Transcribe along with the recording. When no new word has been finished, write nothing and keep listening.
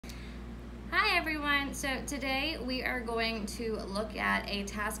everyone, so today we are going to look at a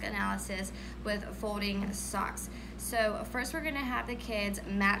task analysis with folding socks. So first we're going to have the kids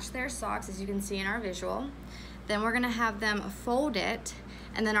match their socks, as you can see in our visual. Then we're going to have them fold it,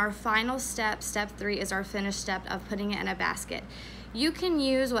 and then our final step, step 3, is our finished step of putting it in a basket. You can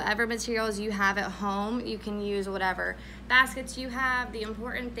use whatever materials you have at home. You can use whatever baskets you have. The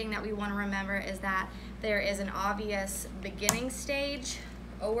important thing that we want to remember is that there is an obvious beginning stage,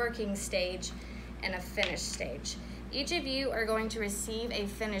 a working stage, and a finished stage. Each of you are going to receive a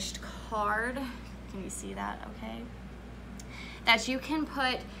finished card. Can you see that okay? That you can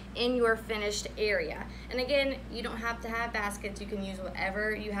put in your finished area. And again, you don't have to have baskets. You can use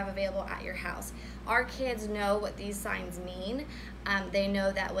whatever you have available at your house. Our kids know what these signs mean. They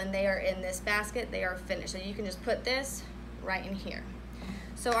know that when they are in this basket, they are finished. So you can just put this right in here.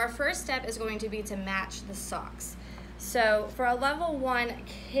 So our first step is going to be to match the socks. So for a level 1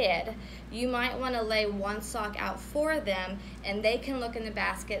 kid, you might want to lay one sock out for them, and they can look in the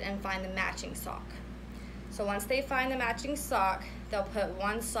basket and find the matching sock. So once they find the matching sock, they'll put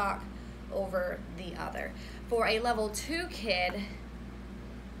one sock over the other. For a level 2 kid,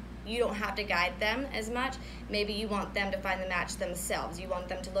 you don't have to guide them as much. Maybe you want them to find the match themselves. You want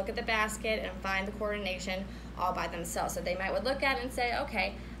them to look at the basket and find the coordination all by themselves. So they might would look at it and say,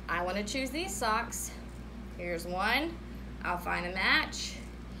 okay, I want to choose these socks. Here's one, I'll find a match,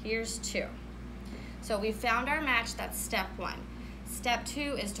 here's 2. So we found our match, that's step 1. Step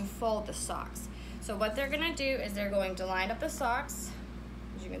 2 is to fold the socks. So what they're gonna do is they're going to line up the socks,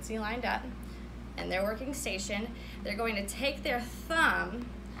 as you can see lined up, in their working station. They're going to take their thumb,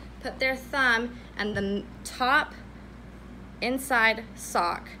 put their thumb in the top inside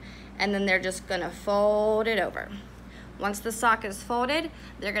sock, and then they're just gonna fold it over. Once the sock is folded,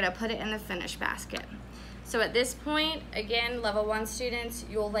 they're gonna put it in the finished basket. So at this point, again, level 1 students,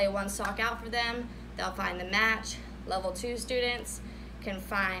 you'll lay one sock out for them. They'll find the match. Level 2 students can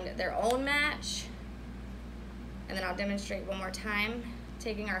find their own match. And then I'll demonstrate one more time.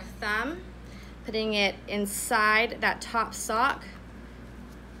 Taking our thumb, putting it inside that top sock,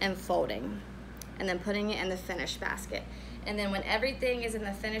 and folding. And then putting it in the finished basket. And then when everything is in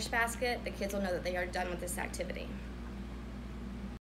the finished basket, the kids will know that they are done with this activity.